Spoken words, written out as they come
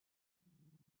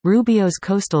Rubio's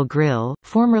Coastal Grill,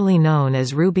 formerly known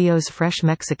as Rubio's Fresh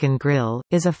Mexican Grill,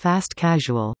 is a fast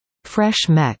casual, Fresh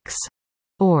Mex,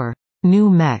 or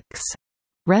New Mex,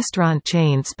 restaurant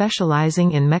chain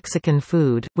specializing in Mexican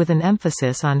food, with an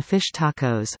emphasis on fish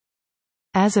tacos.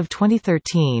 As of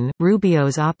 2013,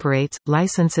 Rubio's operates,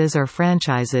 licenses or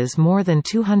franchises more than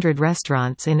 200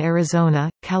 restaurants in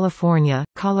Arizona, California,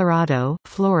 Colorado,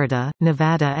 Florida,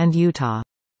 Nevada and Utah.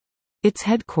 Its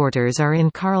headquarters are in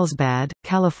Carlsbad,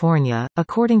 California.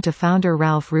 According to founder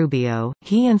Ralph Rubio,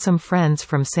 he and some friends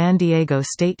from San Diego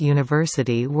State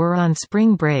University were on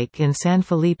spring break in San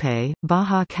Felipe,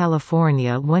 Baja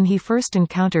California when he first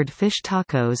encountered fish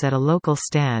tacos at a local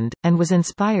stand, and was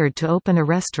inspired to open a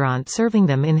restaurant serving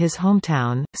them in his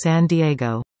hometown, San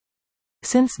Diego.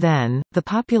 Since then, the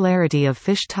popularity of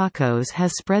fish tacos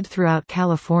has spread throughout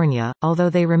California,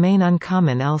 although they remain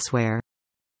uncommon elsewhere.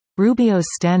 Rubio's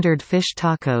standard fish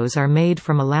tacos are made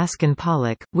from Alaskan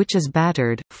pollock, which is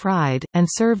battered, fried, and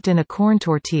served in a corn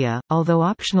tortilla, although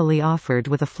optionally offered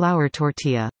with a flour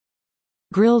tortilla.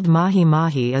 Grilled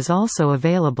mahi-mahi is also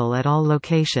available at all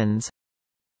locations.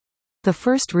 The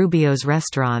first Rubio's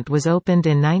restaurant was opened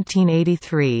in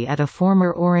 1983 at a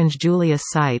former Orange Julius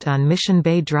site on Mission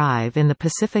Bay Drive in the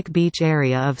Pacific Beach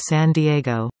area of San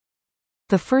Diego.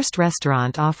 The first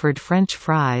restaurant offered French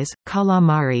fries,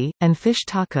 calamari, and fish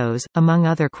tacos, among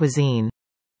other cuisine.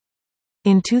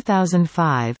 In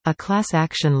 2005, a class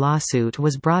action lawsuit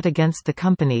was brought against the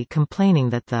company complaining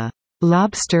that the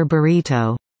lobster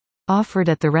burrito offered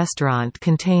at the restaurant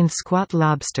contained squat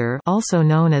lobster, also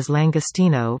known as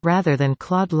langostino, rather than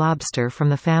clawed lobster from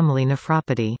the family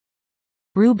Nephropody.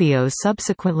 Rubio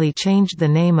subsequently changed the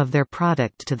name of their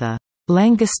product to the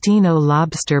Langostino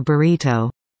Lobster Burrito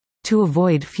to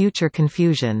avoid future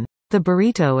confusion. The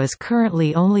burrito is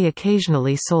currently only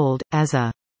occasionally sold, as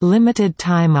a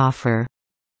limited-time offer.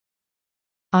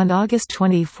 On August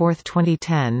 24,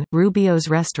 2010, Rubio's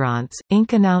Restaurants,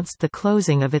 Inc. announced the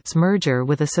closing of its merger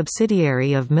with a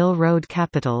subsidiary of Mill Road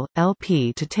Capital,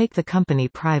 LP to take the company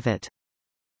private.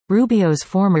 Rubio's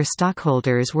former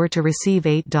stockholders were to receive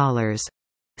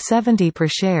 $8.70 per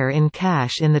share in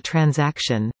cash in the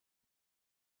transaction.